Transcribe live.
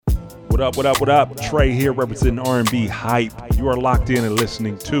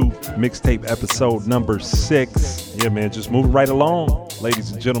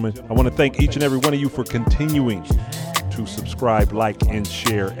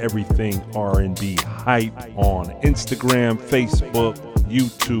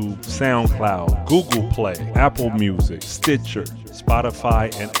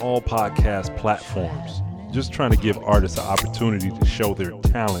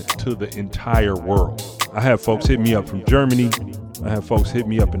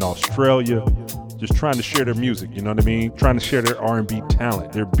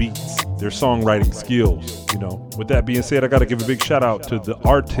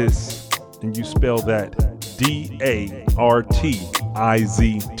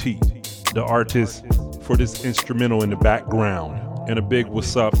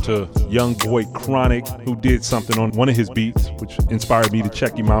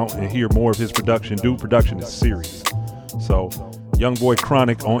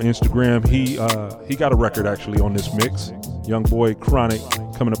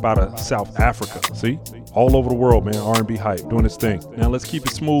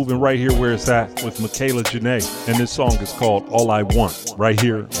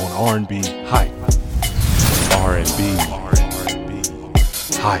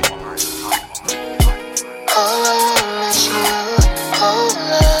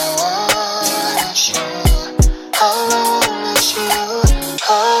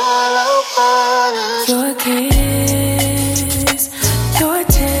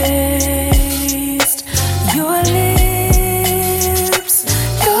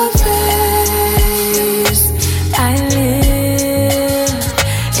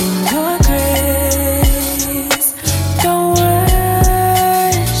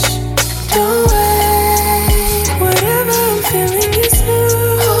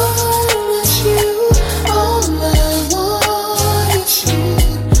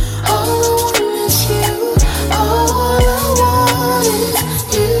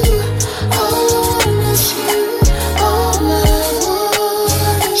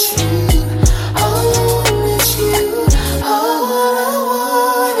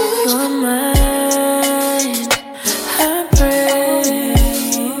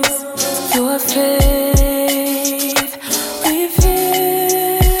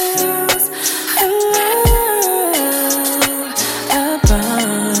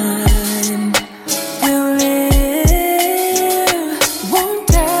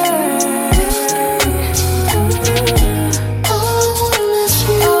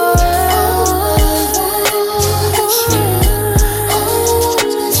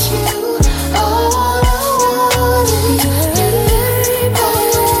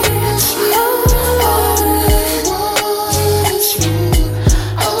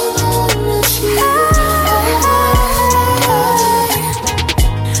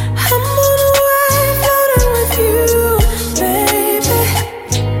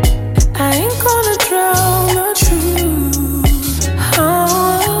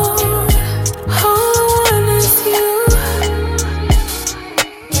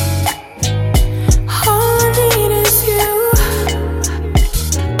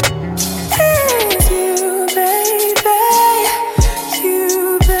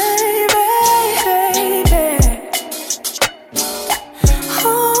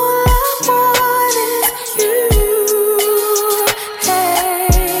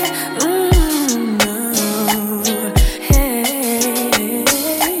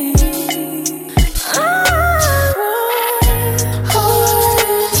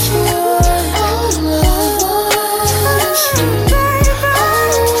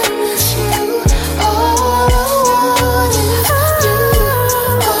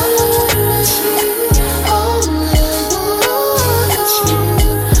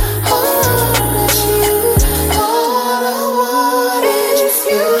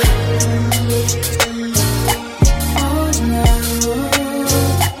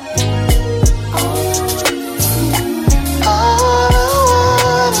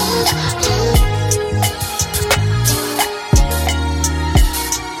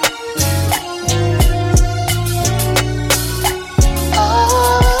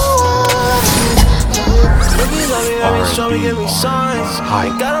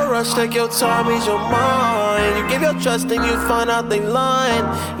Take your time, ease your mind. You give your trust and you find out they lying.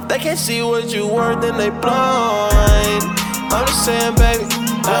 If they can't see what you worth, then they blind. I'm just saying, baby.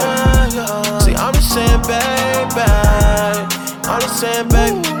 See, I'm just saying, baby. I'm just saying,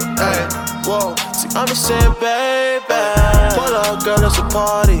 baby. Hey, whoa. See, I'm just saying, baby. Pull up, girl, it's a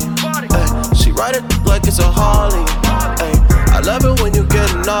party. Hey, she ride it like it's a Harley. Hey, I love it when you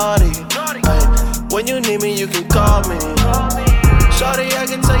get naughty. When you need me, you can call me. Shorty, I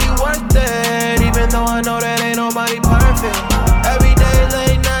can tell you worth it, even though I know that ain't nobody perfect. Every day,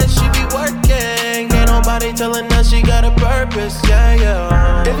 late night, she be working. Ain't nobody telling her she got a purpose, yeah,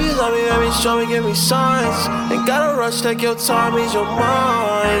 yeah. If you love me, baby, show me, give me signs. Ain't gotta rush, take your time, ease your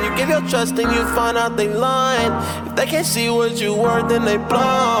mind. You give your trust and you find out they lying. If they can't see what you worth, then they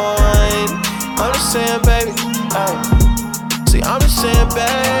blind. I'm just saying, baby, ay. See, I'm just saying,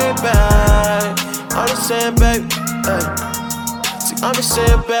 baby, I'm just saying, baby, ay. I'm just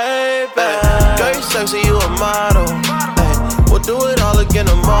saying, baby, girl, you sexy, you a model. Ay, we'll do it all again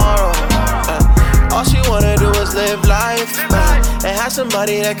tomorrow. Ay, all she wanna do is live life, ay, and have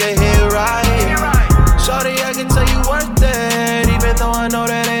somebody that can hit right. Shorty, I can tell you worth it, even though I know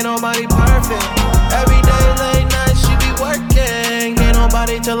that ain't nobody perfect. Every day, late night, she be working. Ain't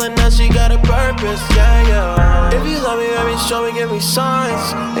nobody telling her she got a purpose, yeah, yeah. If you love me, baby, show me, give me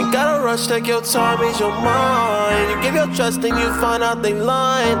signs. Ain't gotta rush, take your time, ease your mind. You give your trust and you find out they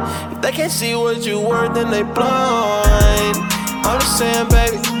lying. If they can't see what you worth, then they blind. I'm just saying,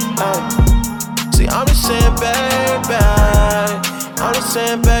 baby, ay. See, I'm just saying, baby, I'm just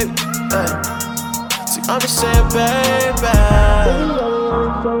saying, baby, ay. See, I'm just saying, baby. If you love me,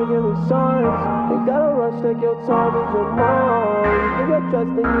 show me, give me signs. Ain't gotta rush, take your time, ease your mind. You give your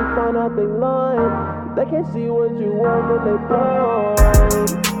trust and you find out they lying. They can't see what you want, then they blind.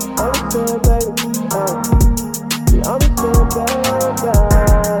 I'm just saying, baby, see, I'm just saying, baby,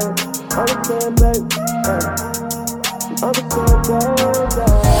 I'm just saying, baby, I'm just saying, baby.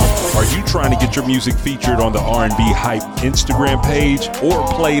 Are you trying to get your music featured on the R&B Hype Instagram page or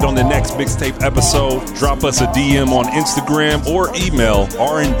played on the next mixtape episode? Drop us a DM on Instagram or email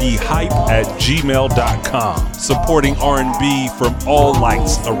rnbhype@gmail.com. Supporting R&B from all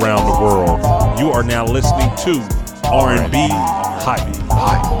lights around the world. You are now listening to R&B Hype.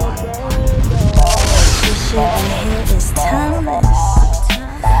 This shit right here is timeless.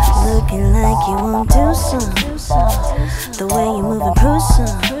 Looking like you won't do some. The way you move and prove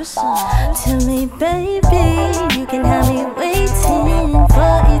some. To me, baby, you can have me waiting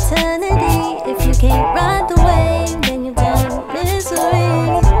for eternity. If you can't ride the wave, then you're down in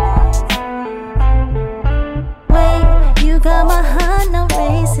misery. Wait, you got my heart now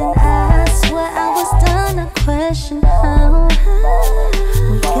racing. I swear I was done. I question how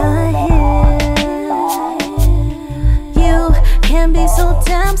we got here. You can be so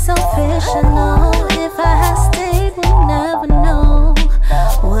damn selfish. I know if I had stayed, we'd never know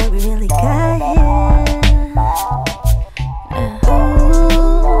what we really got here.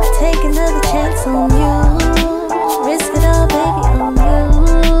 Ooh, take another chance on you. Risk it all, baby, on you.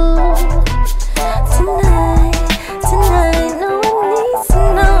 Tonight, no one needs to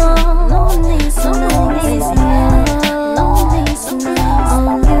know. No one needs to know, baby. No one needs to know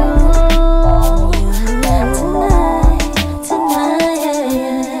on you. Tonight,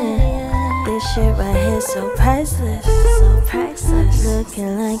 this shit right here so priceless.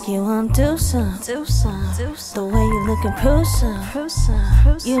 Looking like you want to do some. The way you look and prove some.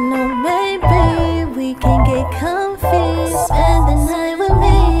 You know, maybe we can get comfy. Spend the night with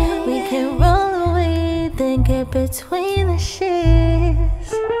me. We can roll away, then get between the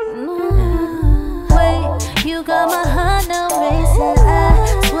sheets. Wait, you got my heart now racing. I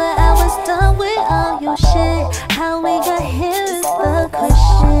swear I was done with all your shit. How we got here is the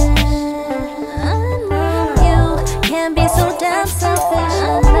question. Can't be so damn selfish.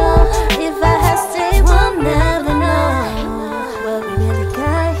 I know if I had stayed, we'll never know what we really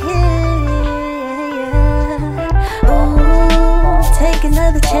got here. Ooh, take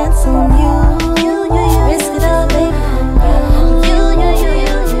another chance on you. Risk it all, baby.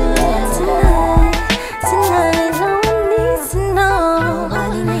 Tonight, no one needs to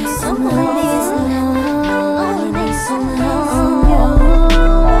know.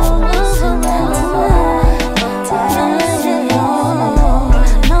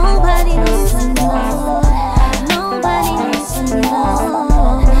 Nobody needs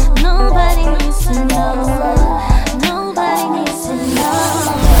to know. Nobody needs to know.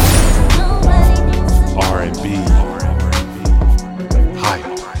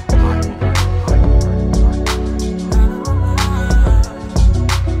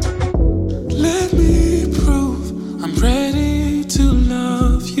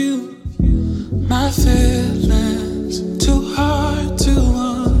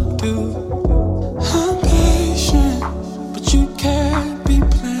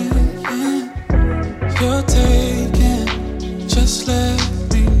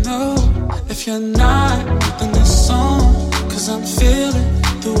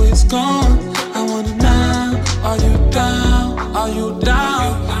 Are you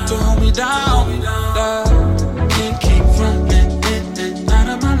down to hold me down?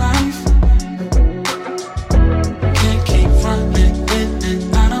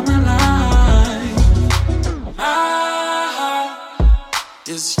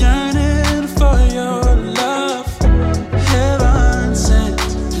 is yearning for your love. Heaven sent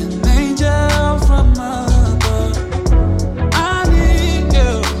an angel from above. I need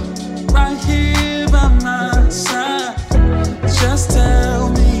you right here by my side. Just tell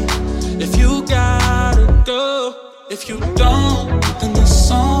me if you gotta go. If you don't, then this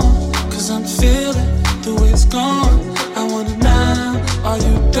song, 'cause I'm feeling the way it's gone. I wanna know, are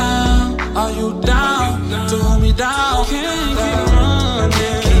you down? Are you down to hold me down? Can't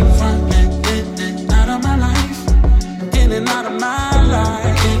keep running, out of my life, in and out of my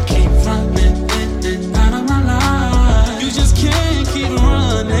life. Can't keep running, out of my life. You just can't keep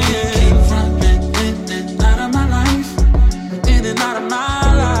running. Can't keep running, out of my life, in and out of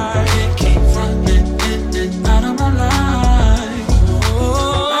my life. Can't keep running, out of my life. Oh,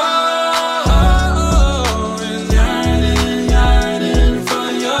 it's yearning for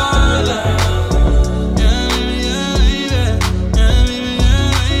your love. Yeah.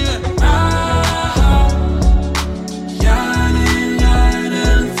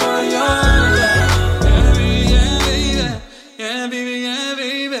 Yearning for your love. Yeah, baby.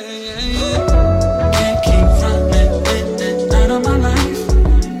 Can't keep running out of my life.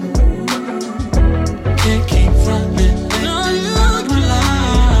 Can't keep running out of my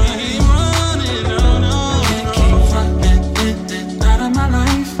life. Can't keep running out of my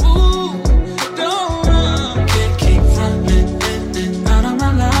life. Ooh, don't run. Can't keep running out of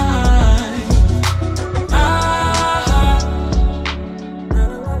my life.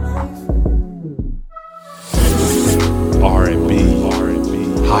 R&B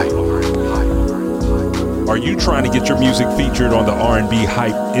hype. Are you trying to get your music featured on the R&B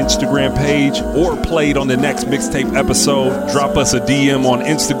Hype Instagram page or played on the next mixtape episode? Drop us a DM on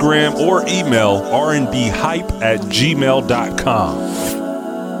Instagram or email rnbhype@gmail.com.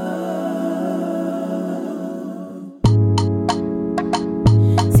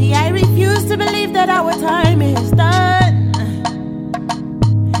 See, I refuse to believe that our time is done.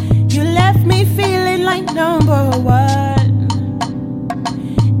 You left me feeling like number one,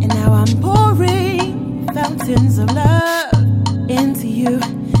 and now I'm pouring fountains of love into you,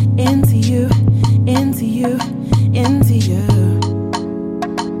 into you, into you, into you.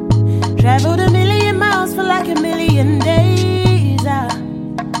 Traveled a million miles for like a million days. I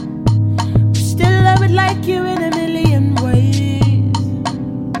still love it like you in a million ways.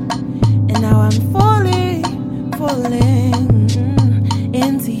 And now I'm falling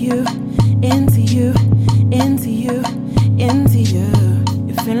into you, into you, into you, into you.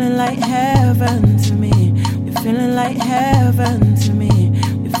 You're feeling like heaven to me. You're feeling like heaven to me.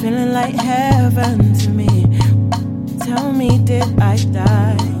 You're feeling like heaven to me. Tell me, did I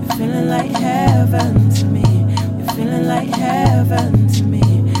die? You're feeling like heaven to me. You're feeling like heaven to me.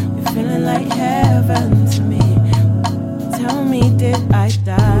 You're feeling like heaven to me. Tell me, did I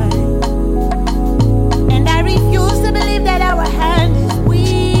die? And I refuse to believe that our hand is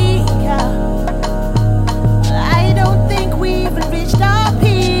weak. I don't think we even reached our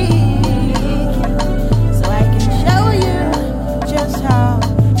peak. So I can show you just how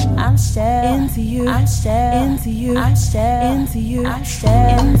I'm still into you. I'm still into you. I'm still into you. I'm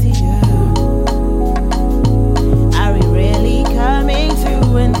still into you. Are we really coming to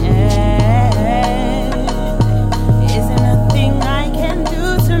an end? Is there nothing I can do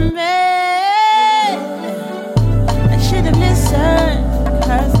to mend? I should have listened,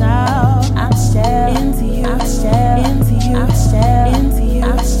 'cause now I'm still into you. I'm still into you. I'm still into you.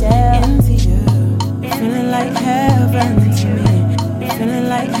 I'm still into you. Feeling like heaven to me. Feeling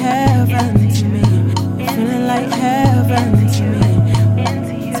like heaven to me. Feeling like heaven to me.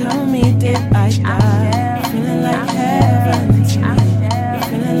 Tell me, did I die? Feeling like heaven to me.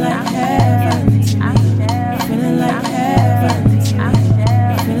 Feeling like heaven to me. Feeling like heaven to me.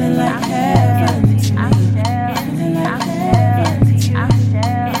 Feeling like heaven to me. Feeling like heaven to me.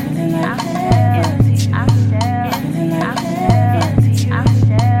 Feeling like heaven to me. Feeling like heaven to me.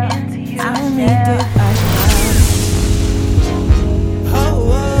 Tell me, did I die?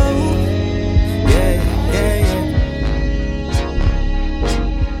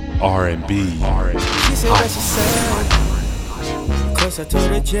 R&B. She said what she said. Cause I told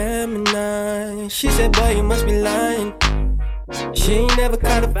her Gemini. She said, boy, you must be lying. She ain't never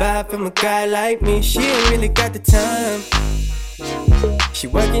caught a vibe from a guy like me. She ain't really got the time. She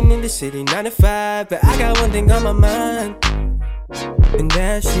working in the city 9 to 5, but I got one thing on my mind. And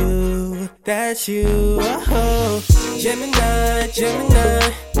that's you, that's you. Oh, Gemini,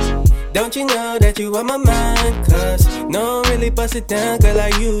 Gemini. Don't you know that you on my mind? Cause no one really bust it down, girl,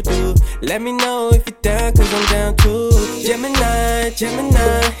 like you do. Let me know if you're down, cause I'm down too. Gemini,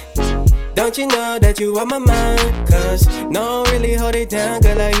 Gemini. Don't you know that you on my mind? Cause no one really hold it down,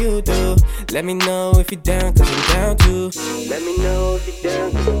 girl, like you do. Let me know if you're down, cause I'm down too. Let me know if you're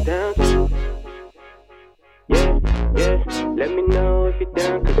down, cause I'm down too. Yeah, yeah, let me know if you're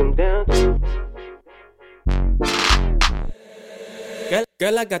down, cause I'm down too.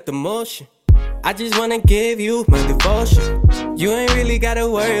 Girl, I got the motion. I just wanna give you my devotion. You ain't really gotta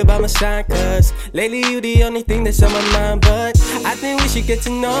worry about my sign, cause lately you the only thing that's on my mind. But I think we should get to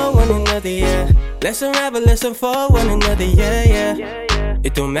know one another, yeah. Let's unravel, let's unfold one another, yeah, yeah.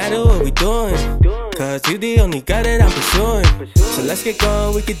 It don't matter what we doing, cause you the only guy that I'm pursuing. So let's get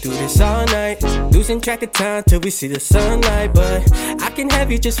going, we could do this all night. Losing track of time till we see the sunlight. But I can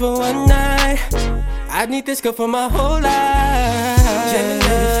have you just for one night. I need this girl for my whole life.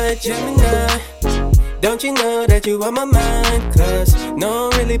 Gemini, Gemini, don't you know that you on my mind? Cause no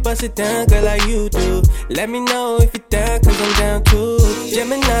one really bust it down, girl, like you do. Let me know if you're down, cause I'm down too.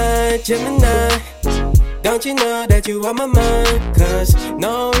 Gemini, Gemini, don't you know that you on my mind? Cause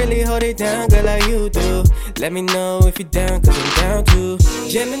no one really hold it down, girl, like you do. Let me know if you're down, cause I'm down too.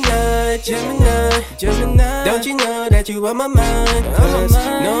 Gemini, Gemini, Gemini, don't you know that you on my mind? Cause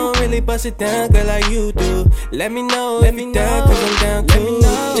no one really bust it down, girl, like you do. Let me know if you're down, cause I'm down too.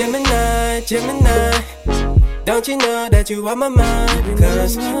 Gemini, Gemini, don't you know that you on my mind?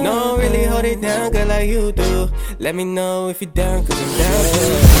 Cause no one really hold it down, girl, like you do. Let me know if you're down, cause I'm down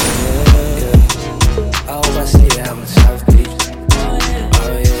too. I hope I see you out in South Beach. Oh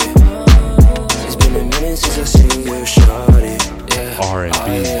yeah. It's been a minute since I seen you, shawty. Yeah. R&B. Oh,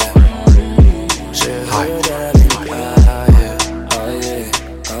 yeah.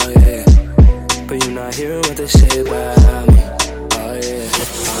 Oh yeah. But you're not hearing what they say about me. Oh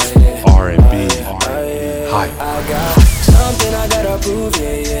yeah. R&B. Hype. I got something I gotta prove,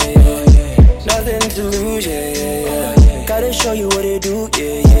 yeah. Nothing to lose, yeah. Gotta show you what it do,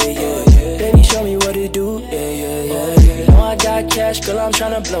 yeah. Baby, show me what it do, yeah. You know I got cash, girl, I'm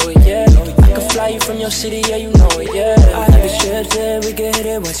tryna blow it, yeah. I can fly you from your city, yeah, you know it, yeah. I have a trip there, we can hit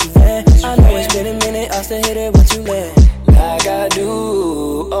it once you land. I know it's been a minute, I'll still hit it once you land. Like I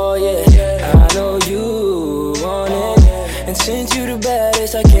do, oh yeah. I know you want it. And since you the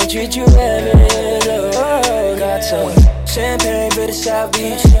baddest, I can't treat you lavish. Oh, got some champagne for the South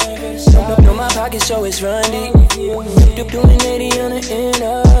Beach. Know my pocket, so it's run deep. Doing 80 on the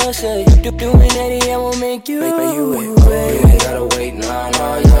interstate. Doing 80, I won't make you wait. You ain't gotta wait, nah. I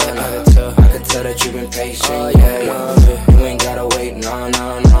can tell that you've been patient, yeah. You ain't gotta wait, nah. I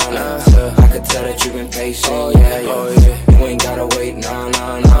can tell that you've been patient, yeah. You ain't gotta wait, nah.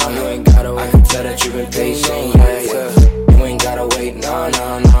 You ain't gotta wait. I can tell that you've been patient, yeah. You ain't gotta wait, nah.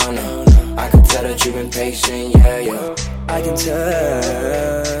 I can tell that you've been patient, yeah. I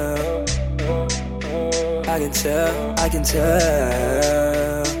can tell.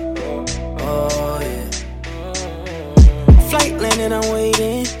 Oh yeah. Flight landing, I'm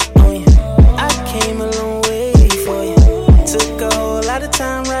waiting on you. I came a long way for you. Took a whole lot of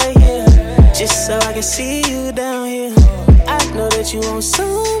time right here, just so I can see you down here. I know that you want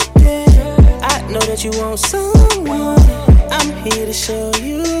something. I know that you want someone. I'm here to show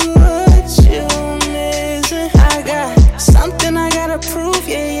you what you're missing. I got something I gotta prove,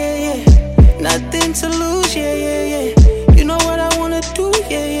 yeah. Nothing to lose, yeah. You know what I wanna do,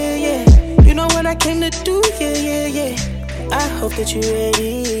 yeah. You know what I came to do, yeah. I hope that you're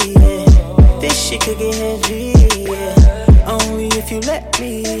ready, yeah. This shit could get heavy, yeah. Only if you let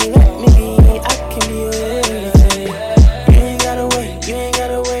me, I can be your everything. You ain't gotta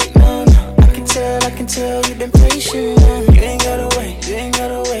wait, no. I can tell you've been patient, man. You ain't gotta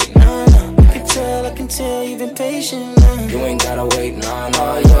wait, no. I can tell you've been patient, man. You ain't gotta wait, no.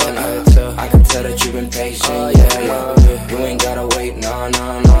 I can tell that you've been patient, yeah. You ain't gotta wait, no.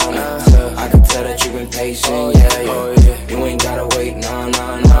 I can tell that you've been patient, yeah. You ain't gotta wait, no.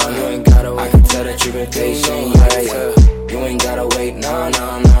 You ain't gotta wait. I can tell that you've been patient, yeah. You ain't gotta wait, no.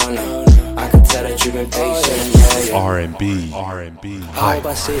 I can tell that you've been patient, yeah. R&B. I hope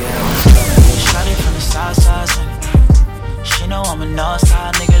I see it. Shawty from the south side, she know I'm a north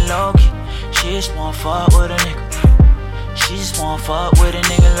side nigga, low-key. She just wanna fuck with a nigga. She just wanna fuck with a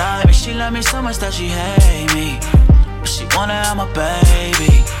nigga like me. She love me so much that she hate me, but she wanna have my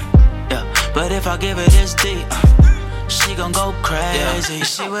baby, yeah. But if I give her this deep, she gon' go crazy, yeah.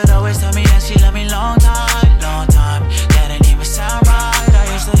 She would always tell me that she love me long time. That ain't even sound right.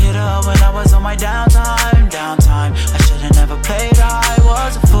 I used to hit her when I was on my downtime. I should've never played right.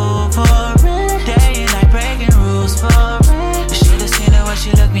 Was a fool for it. Day and night breaking rules for it. You should've seen it when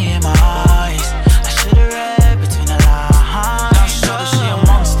she looked me in my eyes. I should've read between the lines. Now shorty, she a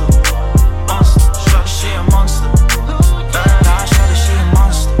monster. Shorty, she a monster. Nah, shorty, she a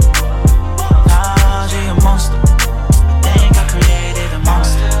monster.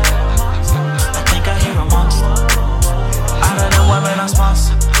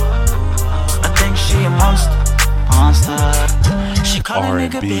 a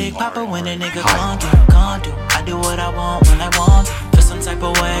nigga Big Papa when a nigga gon' do. I do what I want when I want. Feel some type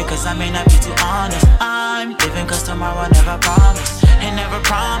of way, cause I may not be too honest. I'm living cause tomorrow never promised. Ain't never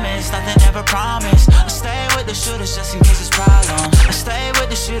promised, nothing ever promised. I stay with the shooters just in case it's problems. I stay with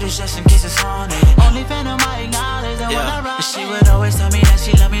the shooters just in case it's haunted. Only venom I acknowledge that when I ride. She would always tell me that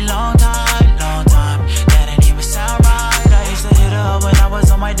she loved me long time, long time. That ain't even sound right. I used to hit her up when I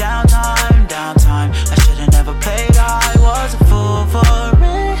was on my downtime, downtime. I should've never played, I was a fool for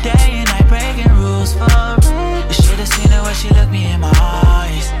it. Day and night breaking rules for it. You should've seen her when she looked me in my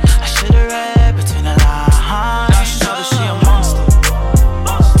eyes. I should've read between the lines. Now she showed that she a monster.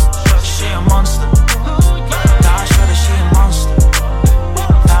 She a monster. Now she showed that she a monster.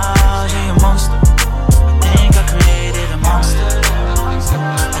 Now she a monster. I think I created a monster.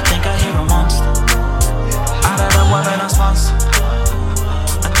 I think I hear a monster. Out of the women I sponsor.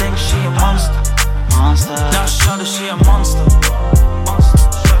 I think she a monster. Monster. Now she showed that she a monster.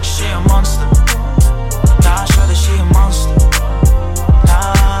 She a monster. Now she showed that she a monster.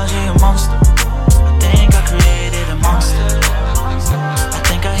 Now she a monster. I think I created a monster. I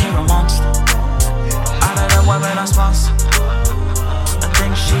think I hear a monster. Out of the women I sponsor. I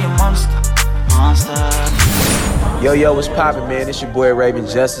think she a monster. Monster. Yo, what's poppin', man? It's your boy Raven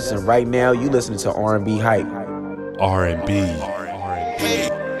Justice, and right now you listening to R&B Hype. R&B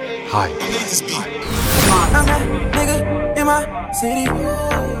Hype. I'm that nigga in my city.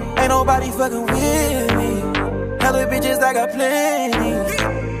 Ain't nobody fucking with me. Hella bitches, I got plenty.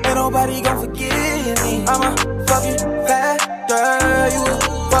 Ain't nobody gon' forgive me. I'm a fucking fat girl. You a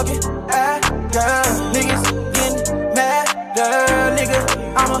fucking fat girl. Niggas getting mad, nigga.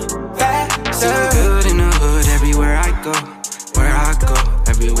 I'm a fat girl. See me good in the hood everywhere I go. Where I go,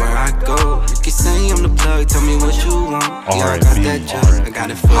 everywhere I go. You can say I'm the plug, tell me what you want. Yeah, I got that jug, I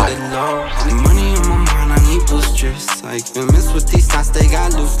got it for the Lord. The money in my mind, I need boosters. I even miss with these thoughts, they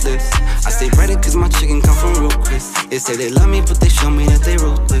got loose lips. I stay ready cause my chicken come from real crisp. They say they love me, but they show me that they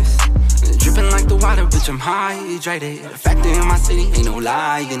ruthless. Dripping like the water, bitch, I'm hydrated. The factory in my city, ain't no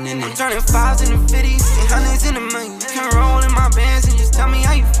lying in it. I'm turning 5s into 50s, and 100s into millions. Can roll in my bands and just tell me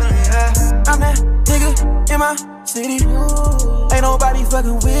how you feeling, yeah. I'm that nigga in my city. Ain't nobody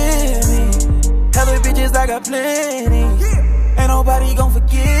fucking with me. Hella bitches, I got plenty. Ain't nobody gon'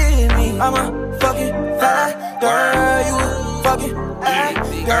 forgive me. I'm a fucking fat girl. You a fucking ass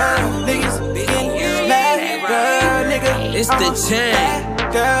girl. Niggas getting mad, girl, nigga. It's the chain.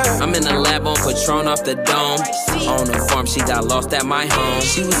 I'm in the lab on Patron off the dome. On the farm, she got lost at my home.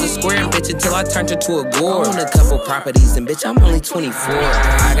 She was a square bitch until I turned her to a gourd. I own a couple properties and bitch, I'm only 24.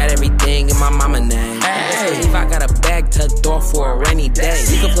 I got everything in my mama name. Hey, if I got a bag tucked off for a rainy day.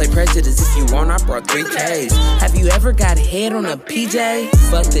 You can play prejudice if you want, I brought 3Ks. Have you ever got head on a PJ?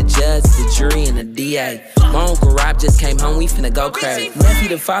 Fuck the judge, the jury, and the DA. My uncle Rob just came home, we finna go crazy. Nephew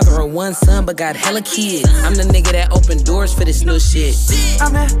the father of one son, but got hella kids. I'm the nigga that opened doors for this new shit.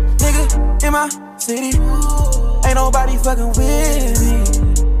 I'm that nigga in my city. Ain't nobody fucking with me.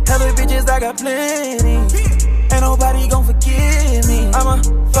 Hella bitches, I got plenty. Ain't nobody gon' forgive me. I'm a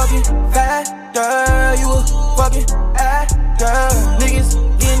fucking fat girl. You a fucking ass girl. Niggas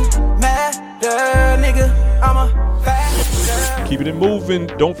getting mad, nigga. I'm a fat girl. Keeping it moving.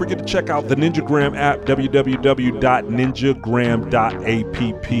 Don't forget to check out the Ninjagram app,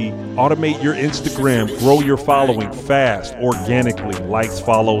 www.ninjagram.app. Automate your Instagram, grow your following fast, organically, likes,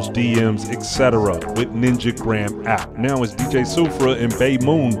 follows, DMs, etc. with Ninjagram app. Now it's DJ Sufra and Bay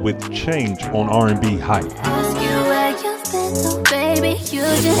Moon with Change on R&B Hype. Ask you where you've been, so baby, you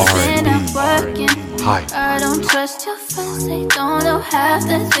just been up working. Hype. I don't trust your friends, they don't know half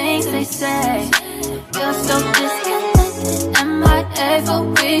the things they say. You're so disconnected, MIA for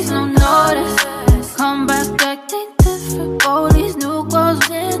weeks, no notice. Come back acting different, all these new girls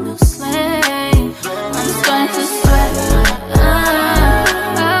in new slang. I'm starting to sweat.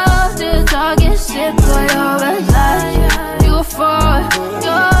 How did I get shit, boy, you're a liar. You a fraud,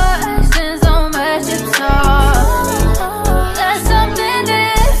 your actions don't match your talk. There's something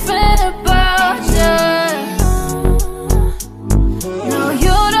different about you. No,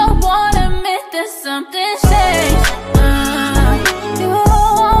 you don't wanna admit that something changed. You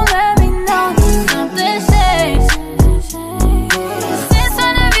won't let me know that something changed. Since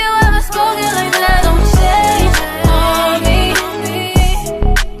when have you ever spoken like that? Don't change on me.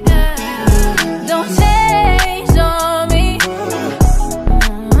 Don't change on me.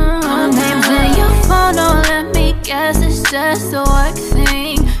 My name's in your phone, don't let me guess, it's just a work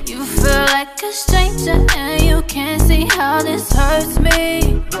thing. You feel like a stranger and you can't see how this hurts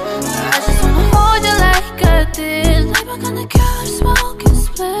me. I just wanna hold you like I did, like back on the couch smoking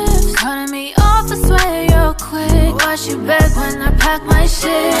spliffs. Cutting me off, I swear you're quick. Watch you back when I pack my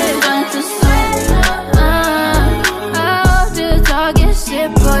shit. Don't you say I'll do talking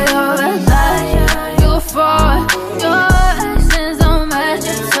shit, boy, you're a liar. You're a fraud. Your actions don't match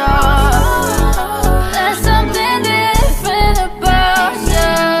at all. There's something different about you.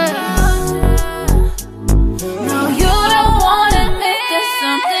 No, you don't wanna make this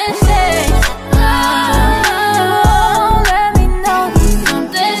something change. Oh, let me know that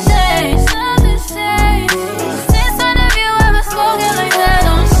something changed. Something changed. Since when have you ever spoken like that?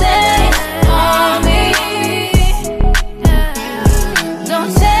 Don't change on me.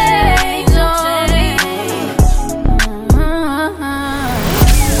 Don't change on me.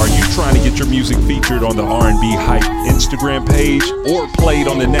 Are you trying to get your music featured on the R&B Hype Instagram page or played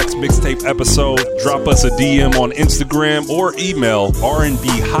on the next mixtape episode? Drop us a DM on Instagram or email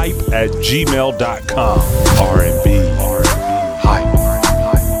rnbhype@gmail.com. R&B Hype.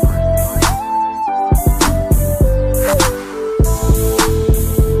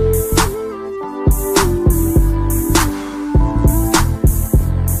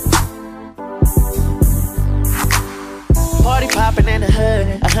 Party poppin' in the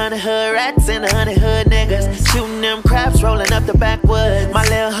hood, 100 hood rats and 100 hood niggas. Shooting them craps, rolling up the backwoods. My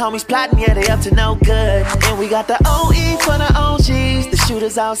little homies plotting, yeah, they up to no good. And we got the OE for the OGs. The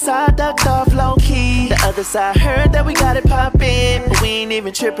shooters outside ducked off low key. The other side heard that we got it poppin', but we ain't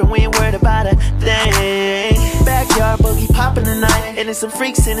even trippin', we ain't worried about a thing. Backyard boogie poppin' tonight, and there's some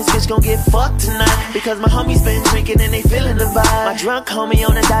freaks in this bitch gon' get fucked tonight. Because my homies been drinking and they feelin' the vibe. My drunk homie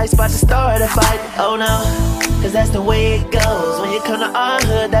on the dice about to start a fight. Oh no, cause that's the way it goes. When you come to our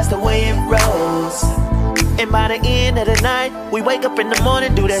hood, that's the way it rolls. And by the end of the night, we wake up in the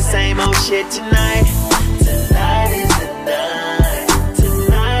morning, do that same old shit tonight. Tonight is the night.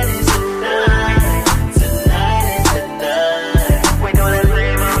 Tonight is the night. Tonight is the night. We do that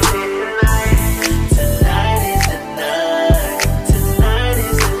same old shit tonight. Tonight is the night. Tonight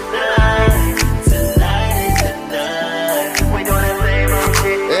is the night. Tonight is the night. We do that same old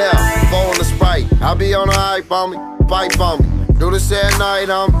shit tonight. Yeah, phone the Sprite. I be on the hype on me, pipe on me. Do this at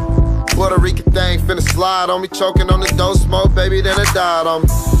night on me. Puerto Rican thing finna slide on me, choking on the dope smoke, baby, then it died on me.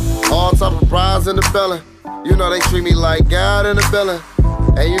 All type of brides in the building. You know they treat me like God in the building.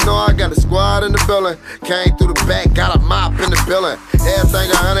 And you know I got a squad in the building. Came through the back, got a mop in the building. Everything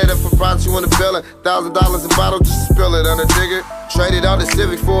 100 if I brought you in the building. $1,000 a bottle, just spill it on the digger. Traded out the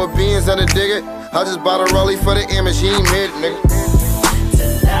Civic for a Benz and a digger. I just bought a rollie for the image, he ain't hit, nigga.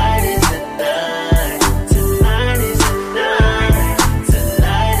 Tonight is the night. Tonight is the night.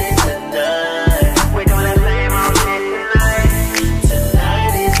 Tonight is the night. We doing that same old shit tonight.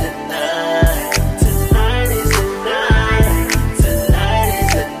 Tonight is the night. Tonight is the night. Tonight is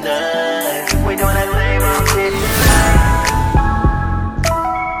the night. We doing that same old shit tonight.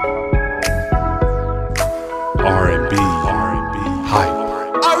 R&B Hype.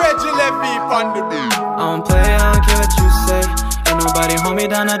 Original beef on the beat. I don't play, I don't care what you say. Ain't nobody hold me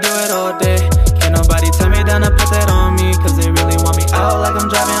down, I do it all day. Can't nobody tell me down to put that on me. Cause they really want me out like I'm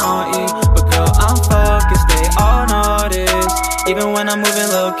driving on E. But girl, I'm focused, they all know this. Even when I'm moving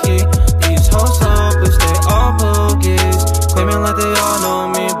low key, these hoes hopeless, they all bogus. Claiming like they all know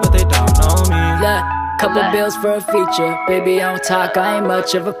me, but they don't know me. Look, couple bills for a feature. Baby, I don't talk, I ain't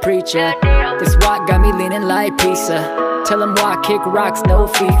much of a preacher. This walk got me leaning like pizza. Tell them why I kick rocks, no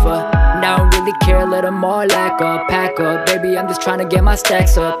FIFA. Now I don't really care, let them all lack up, pack up. Baby, I'm just trying to get my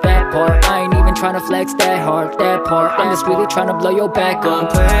stacks up. That part, I ain't even trying to flex that hard. That part, I'm just really trying to blow your back I don't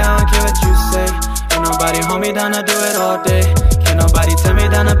up. play, I don't care what you say. Ain't nobody hold me down, I do it all day. Can't nobody tell me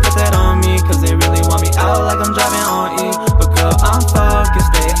down to put that on me. Cause they really want me out like I'm driving on E. But girl, I'm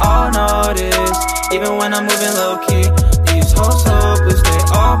focused, they all know this. Even when I'm moving low key, these hoes hopeless, they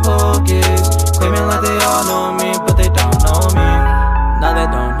all bogus. Claiming like they all know me, but they don't know me. Now they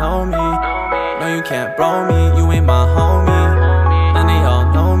don't know me. No, you can't bro me, you ain't my homie. None of y'all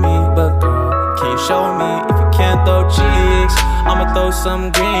know me, but girl, can you show me? If you can't throw cheeks, I'ma throw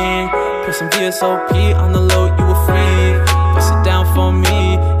some green. Put some VSOP on the low, you a freak. Bust it down for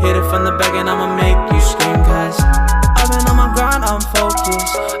me, hit it from the back and I'ma make you scream. Cause I've been on my grind, I'm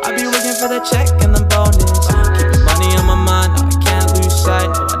focused. I be working for the check and the bonus. Keeping money on my mind, no, I can't lose sight.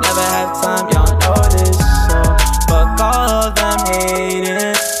 No, I never have time, y'all know this. So fuck all of them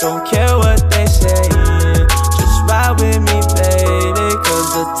hating, don't care what they saying. Just ride with me, baby,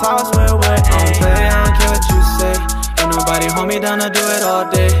 cause the talk's where we're aiming. I don't play, I don't care what you say. Ain't nobody hold me down, I do it all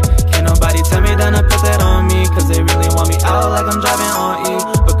day. Can't nobody tell me down to put that on me. Cause they really want me out like I'm driving on E.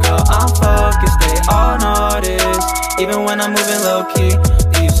 But girl, I'm focused, they all know this. Even when I'm moving low key,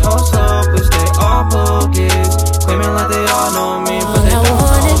 these hoes hopeless, they all bogus. Claiming like they all know me, but they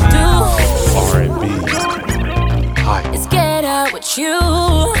don't know me. R&B Hype. It's get out with with you.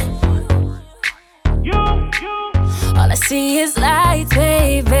 All I see is lights,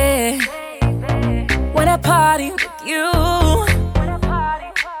 baby. When I party with you.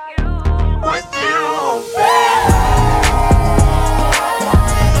 With you, baby.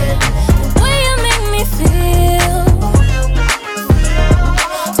 The way you make me feel.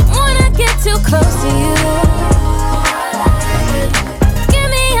 Don't wanna get too close to you. Give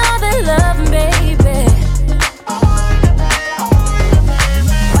me all the love, baby.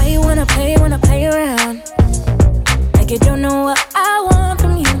 Why you wanna play around? Like you don't know what I want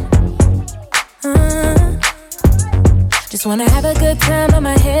from you. Just wanna have a good time, put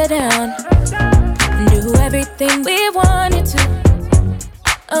my head down, and do everything we wanted to.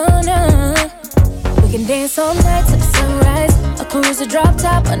 Oh no, we can dance all night to the sunrise. A cruise a drop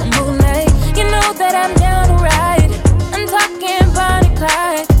top on the moonlight. You know that I'm down to ride. I'm talking Bonnie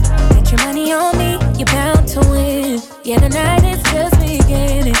Clyde. Get your money on me, you're bound to win. Yeah, the night is just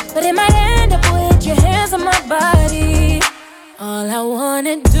beginning, but it might end up with your hands on my body. All I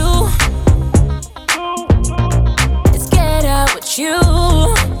wanna do is get out with you.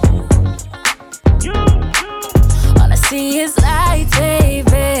 All I see is lights,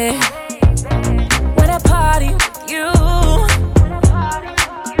 baby. When I party with you.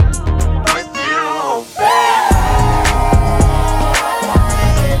 With you, baby.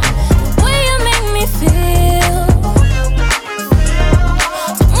 The way you make me feel.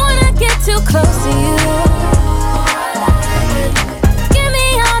 Don't wanna get too close to you.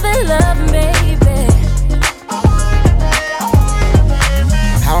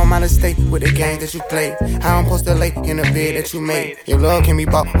 Out of state with the game that you played. How I'm supposed to lay in the bed that you made. Your love can be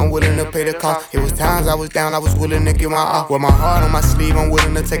bought, I'm willing to pay the cost. It was times I was down, I was willing to give my all. With my heart on my sleeve, I'm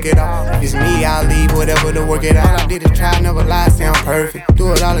willing to take it off. If it's me, I'll leave, whatever to work it out. All I did is try, never lie, say I'm perfect.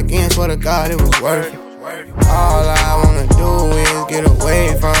 Do it all again, swear to God, it was worth it. All I wanna do is get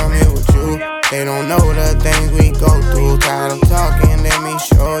away from here with you. They don't know the things we go through. Tired of talking, let me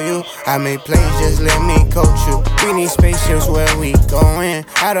show you. I make plays, just let me coach you. We need spaceships where we going.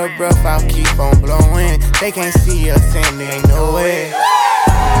 Out of breath, I'll keep on blowing. They can't see us and they ain't no way.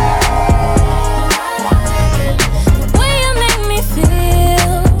 The way you make me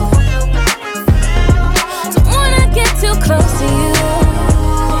feel. Don't wanna get too close to you.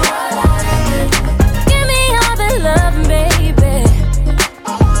 Give me all the love, baby.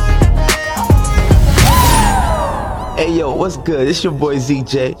 Hey yo, what's good? It's your boy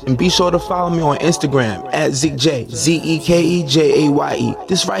ZJ, and be sure to follow me on Instagram at ZekJay, ZekEjaye.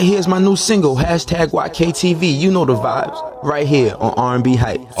 This right here is my new single, #YKTV. You know the vibes, right here on R&B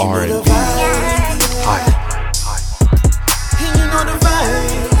Hype. R&B Hype. You know the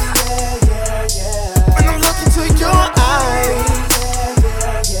vibes. When I'm looking to your eyes,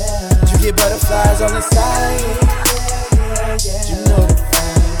 you get butterflies on the side. You know the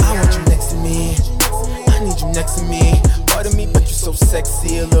vibes. I want you next to me. I need you next to me. Part of me, but you're so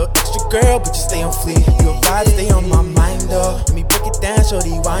sexy. A little extra girl, but you stay on fleek. Your vibe stay on my mind, though. Let me break it down,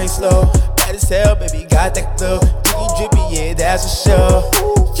 shorty, wine slow. Bad as hell, baby, got that glow. Pretty drippy, yeah, that's for sure.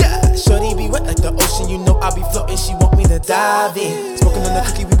 Yeah, shorty be wet like the ocean. You know I be floating, she want me to dive in. Smoking on the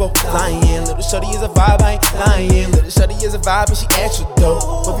cookie, we both flying. Little shorty is a vibe, I ain't lying. Little shorty is a vibe, and she extra dope.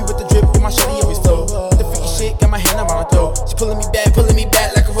 Wavy with the drip, and my shorty always flow. The freaky shit, got my hand around her throat. She pulling me back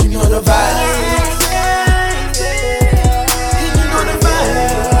like a rope. You know the vibe.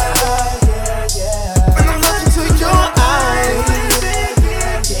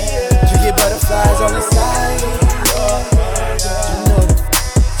 Butterflies on the side.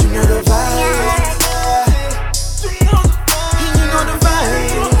 You know the vibe. You know the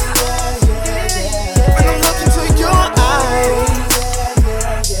vibe. When I'm looking to your eyes,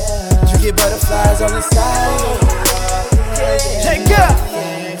 you get butterflies on the side. Take up.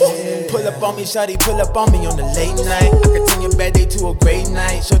 Pull up on me, shawty, pull up on me on the late night. I can turn your bad day to a great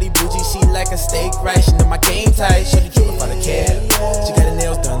night. Shorty bougie, she like a steak right. She know my game tight. Shorty true if I don't care. She got her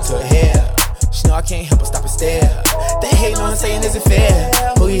nails done to her hair. She know I can't help but stop and stare. They hating on her saying, is it fair?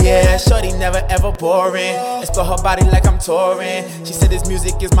 Oh yeah, shorty never ever boring. Explore her body like I'm touring. She said this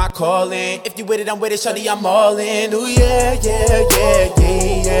music is my calling. If you with it, I'm with it, shorty, I'm all in. Oh yeah, yeah, yeah,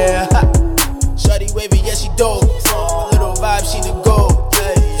 yeah, yeah. Ha. Shorty wavy, yeah, she dope. Little vibe, she the goat.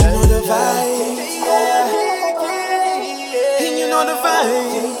 You know the vibe. And you know the vibe.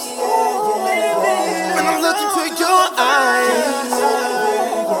 When I'm looking to your eyes,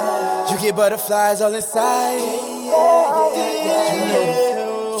 you get butterflies all inside.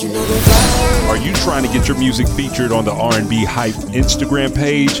 You know the vibe. Are you trying to get your music featured on the R&B Hype Instagram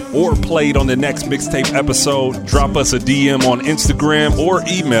page or played on the next mixtape episode? Drop us a DM on Instagram or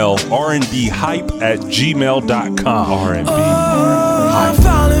email rnbhype@gmail.com. R&B I'm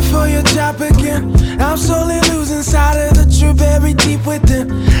falling for your trap again. I'm slowly losing sight of the truth, buried deep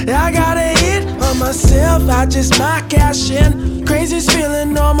within. I got a hit on myself, I just might cash in. Craziest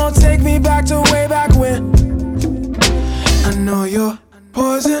feeling normal, take me back to way back when. I know you're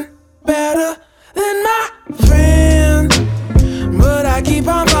poison better than my friend, but I keep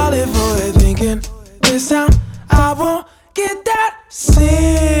on falling for it, thinking this time I won't get that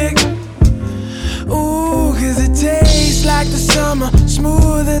sick. Ooh, cause it tastes like the summer,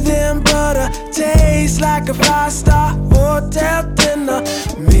 smoother than butter. Tastes like a 5-star hotel dinner.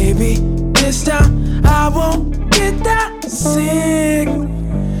 Maybe this time I won't get that sick.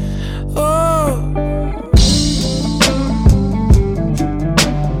 Oh.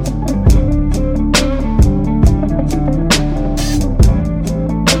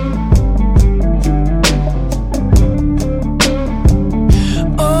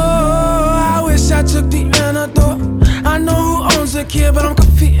 I took the antidote. I know who owns the kid, but I'm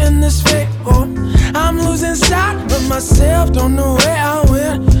competing this fate. Oh, I'm losing sight of myself, don't know where I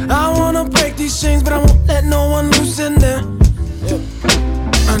went. I wanna break these chains, but I won't let no one loose in there.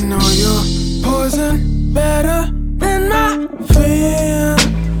 I know you're poison better than my friend,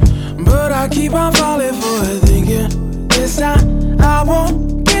 but I keep on falling for it, thinking this time I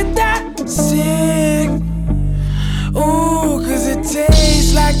won't get that sick. Ooh, cause it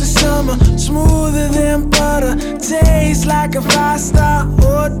tastes like the summer, smoother than butter. Tastes like a 5-star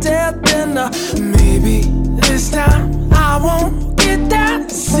hotel dinner. Maybe this time I won't get that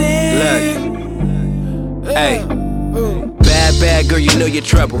sick. Look, hey, bad girl, you know you're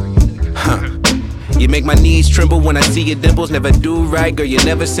trouble. Huh. You make my knees tremble when I see your dimples. Never do right, girl, you're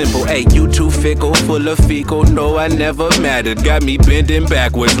never simple. Hey, you too fickle, full of fecal. No, I never mattered. Got me bending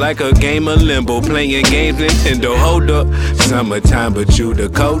backwards like a game of limbo. Playing games, Nintendo, hold up. Summertime, but you the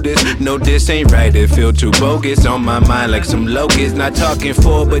coldest. No, this ain't right, it feel too bogus. On my mind like some locusts. Not talking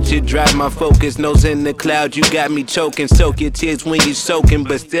for, but you drive my focus. Nose in the cloud, you got me choking. Soak your tears when you soaking,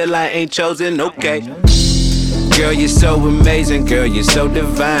 but still I ain't chosen, okay. Girl, you're so amazing, girl, you're so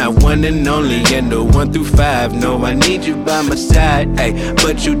divine. One and only, and the 1 through 5. No, I need you by my side, ayy.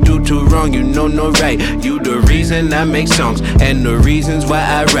 But you do too wrong, you know no right. You the reason I make songs, and the reasons why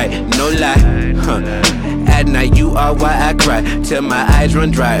I write. No lie, huh. At night you are why I cry, till my eyes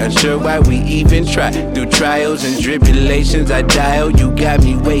run dry, unsure why we even try. Through trials and tribulations I dial. You got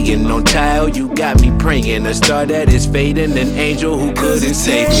me waiting on tile, you got me praying. A star that is fading, an angel who couldn't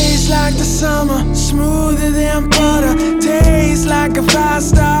save me. Tastes like the summer, smoother than butter. Tastes like a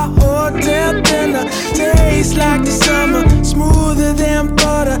 5-star hotel dinner. Tastes like the summer, smoother than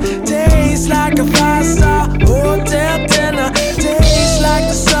butter. Tastes like a 5-star hotel dinner. Tastes like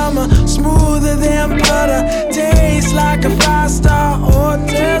the summer, smoother than butter. Tastes like a 5-star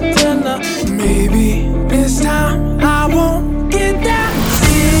hotel dinner. Maybe this time I won't get that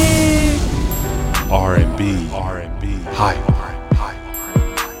sick. R&B Hype.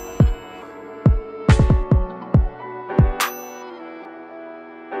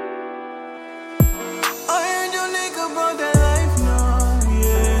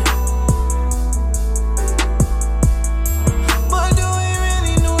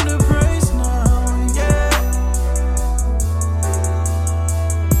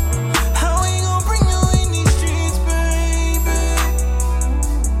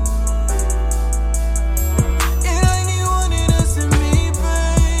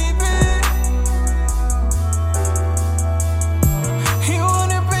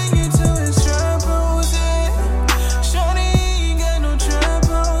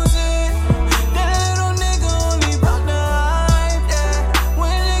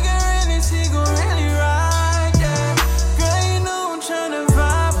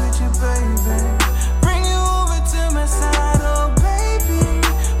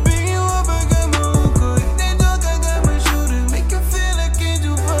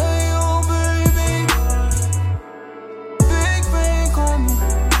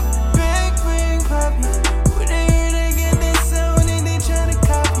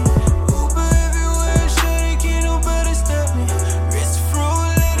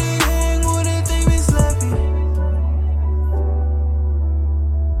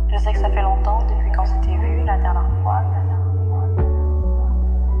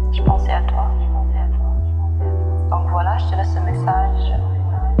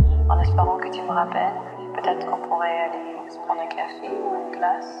 Peut-être qu'on pourrait aller se prendre un café ou une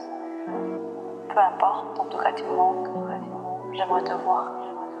glace. Peu importe, en tout cas tu me manques. J'aimerais te voir.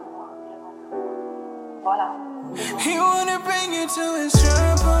 Voilà. He wanna bring you to his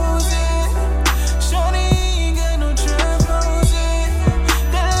trampoline. Shorty ain't got no trampoline.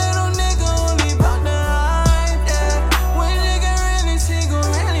 That little nigga only bout the hype, yeah. When nigga release, he gon'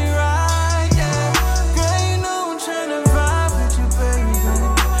 really ride, yeah. Girl, you know I'm tryna vibe with you, baby.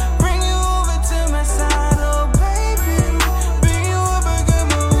 Bring you over to my side, oh baby. Bring you up, I got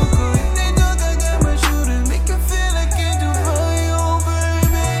my hookah. If they talk, I got my shooter. Make it feel like I do for you,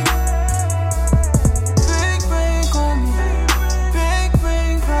 baby. Big brain, call me. Big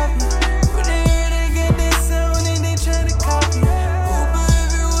brain, copy. When they hear they get that sound and they tryna copy. Uber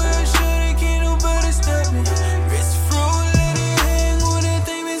everywhere, sure they can't nobody stop me. Wrist roll, let it hang when that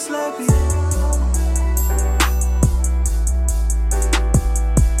thing be sloppy.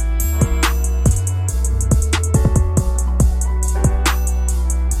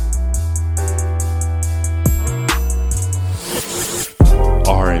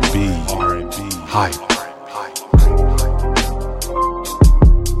 R&B hype.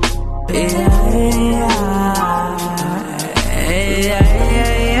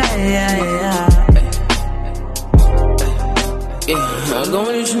 I'm gon'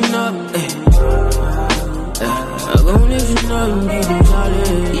 let you know. I'm gon' let you know, give you jolly.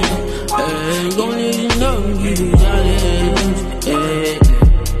 I'm gon' let you know, give you jolly.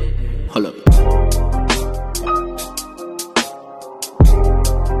 Hold up.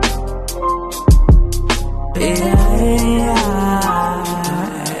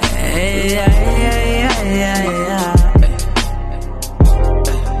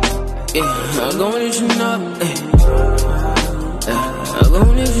 I'm gon' let you know. I'm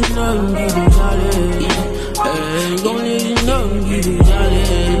gon' let you know, give you jolly. I'm gon' let you know, give you jolly.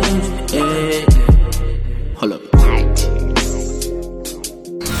 Hold up.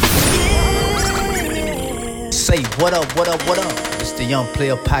 Say what up, what up, what up? It's the young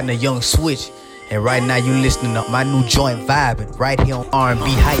player partner, Young Switch. And right now you listening to my new joint vibing right here on R&B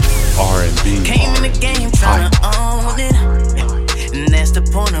Hype. R&B Came in the game tryna own it, and that's the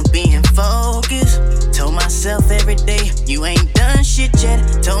point of being focused. Told myself every day, you ain't done shit yet.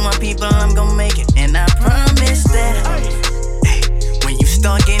 Told my people I'm gon' make it, and I promise that. When you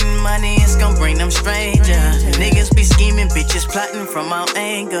start getting money, it's gon' bring them strangers. Niggas be scheming, bitches plotting from all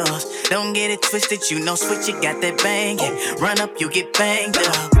angles. Don't get it twisted, you know Switch, you got that banging. Run up, you get banged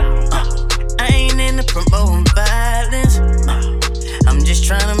up. I ain't into promoting violence. I'm just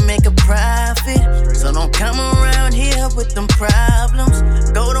tryna make a profit. So don't come around here with them problems.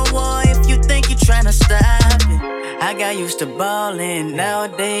 Go to war if you think you're tryna stop it. I got used to ballin'.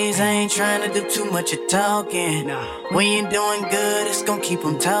 Nowadays I ain't tryna do too much of talking. When you're doing good, it's gon' keep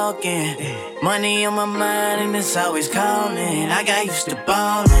them talking. Money on my mind and it's always calling. I got used to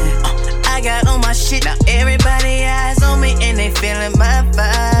ballin'. I got on my shit, now everybody eyes on me and they feelin' my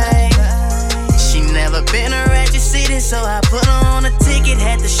vibe. She never been a ratchet city, so I put her on a ticket,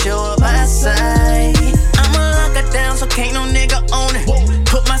 had to show up my side. I'ma lock her down, so can't no nigga own it.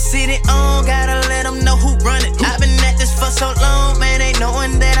 Put my city on, gotta let them know who run it. I've been at this for so long, man, they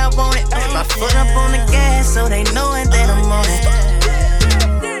knowing that I want it. My foot up on the gas, so they knowing that I'm on it.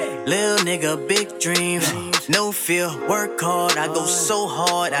 Lil nigga, big dreams. No fear, work hard, I go so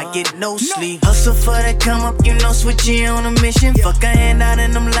hard, I get no sleep. Hustle for that come up, you know, switchy on a mission. Fuck a hand out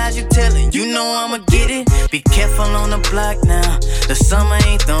in them lies you tellin', you know I'ma get it. Be careful on the block now. The summer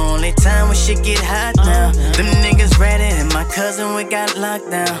ain't the only time when shit get hot now. Them niggas ratted and my cousin we got locked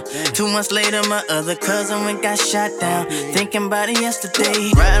down. 2 months later, my other cousin we got shot down. Thinking about it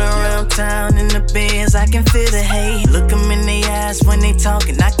yesterday. Riding around town in the Benz, I can feel the hate. Look them in the eyes when they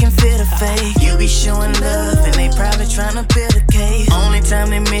talking, I can feel the fake. You be showing love and they probably tryna build a case. Only time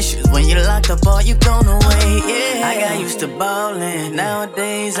they miss you is when you locked up or you gone away. Yeah, I got used to ballin'.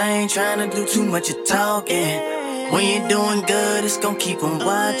 Nowadays I ain't tryna do too much of talking. When you're doing good, it's gon' keep them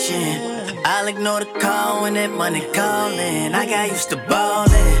watching. I'll ignore the call when that money callin'. I got used to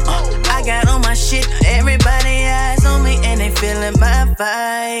ballin'. I got on my shit, everybody eyes on me and they feelin' my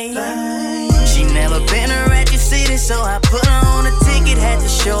vibe. She never been a ratchet city, so I put her on a ticket, had to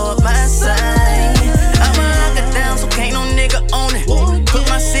show up my side. I'ma lock her down, so can't no nigga own it. Put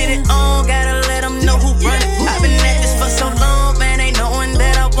my city on, gotta let them know who run it. I've been at this for so long, man, they knowing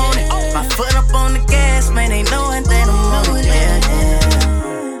that I want it. My foot up on the gas, man, they knowing that I'm on it. Yeah, yeah.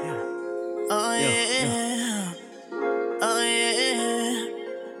 Oh yeah, oh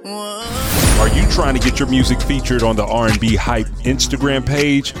yeah. Whoa. Are you trying to get your music featured on the R&B Hype Instagram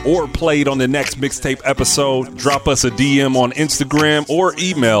page or played on the next mixtape episode? Drop us a DM on Instagram or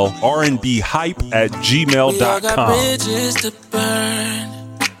email rnbhype@gmail.com. We all got bridges to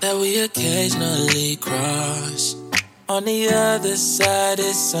burn that we occasionally cross. On the other side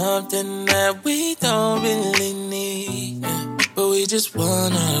is something that we don't really need, but we just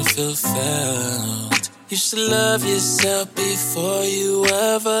wanna feel felt. You should love yourself before you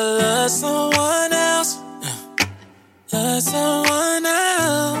ever love someone else. Love someone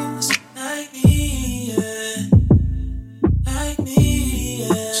else. Like me, yeah. Like me,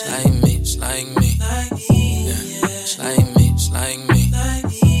 yeah. It's like me, it's like me. Like me, yeah. It's like me, it's like me. Like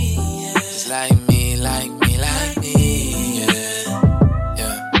me, yeah. It's like me, like me, like me, yeah.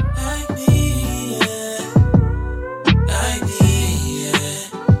 Yeah. Like me, yeah. Like me, yeah.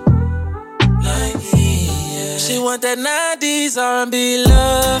 Like me, yeah. She want that 90s R&B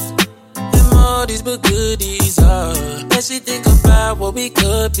love. These but goodies are. Bet she think about what we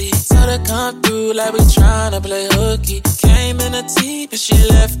could be. Told her come through like we tryna play hooky. Came in a tee, but she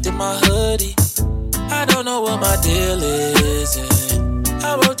left in my hoodie. I don't know what my deal is, yeah.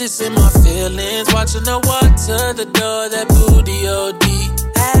 I wrote this in my feelings. Watching her walk to the door, that booty OD.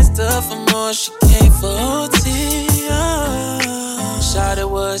 Asked her for more, she came for OT. Oh. Shot it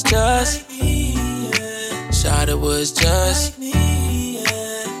was just Shot it was just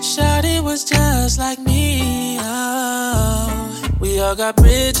Shot it was just like me, oh. We all got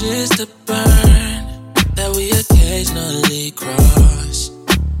bridges to burn that we occasionally cross.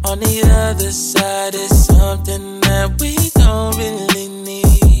 On the other side is something that we don't really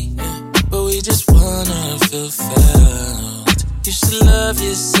need, but we just wanna feel felt. You should love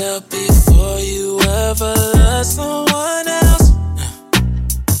yourself before you ever love someone else.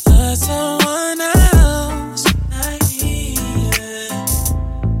 Love someone else.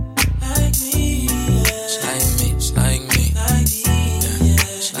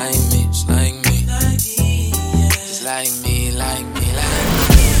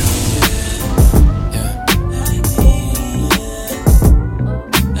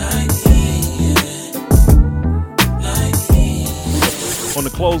 On the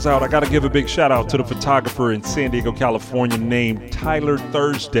closeout, I got to give a big shout out to the photographer in San Diego, California named Tyler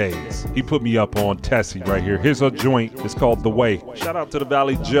Thursdays. He put me up on Tessie right here. Here's a joint. It's called The Way. Shout out to the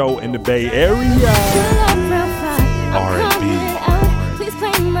Valley Joe in the Bay Area. R&B. Please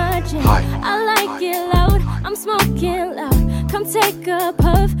play my jam. I like it loud. I'm smoking loud. Come take a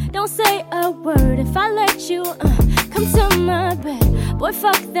puff. Don't say a word. If I let you come to my bed, boy,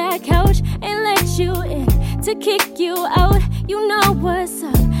 fuck that couch and let you in to kick you out. You know what's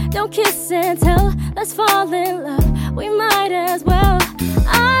up. Don't kiss and tell. Let's fall in love. We might as well.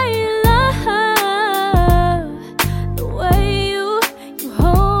 I love the way you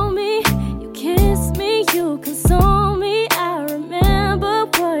hold me, you kiss me, you console me. I remember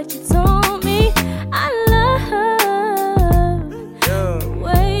what you told me. I love the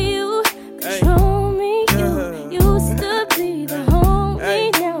way you control me. You used to be the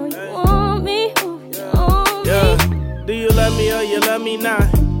homie, now you want me. Do you love me or you love me not?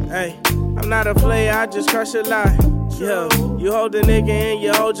 Hey, I'm not a player, I just crush a lot. Yeah, you hold the nigga and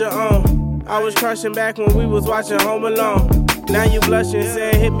you hold your own. I was crushing back when we was watching Home Alone. Now you blushing,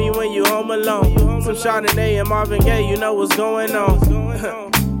 saying hit me when you home alone. Some Chardonnay and Marvin Gaye, you know what's going on.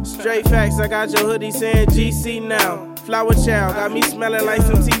 Straight facts, I got your hoodie saying GC now. Flower child, got me smelling like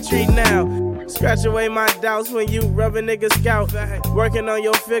some tea tree now. Scratch away my doubts when you rub a nigga scalp. Working on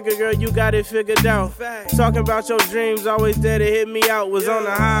your figure, girl, you got it figured out. Talking about your dreams, always there to hit me out. Was on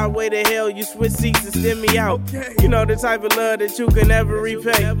the highway to hell, you switch seats and send me out. You know the type of love that you can never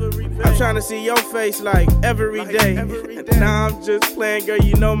repay. I'm trying to see your face like every day. Now I'm just playing, girl,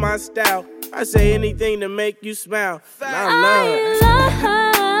 you know my style. I say anything to make you smile. I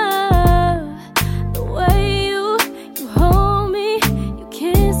love the way you hold me, you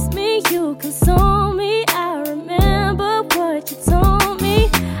kiss me, you console me.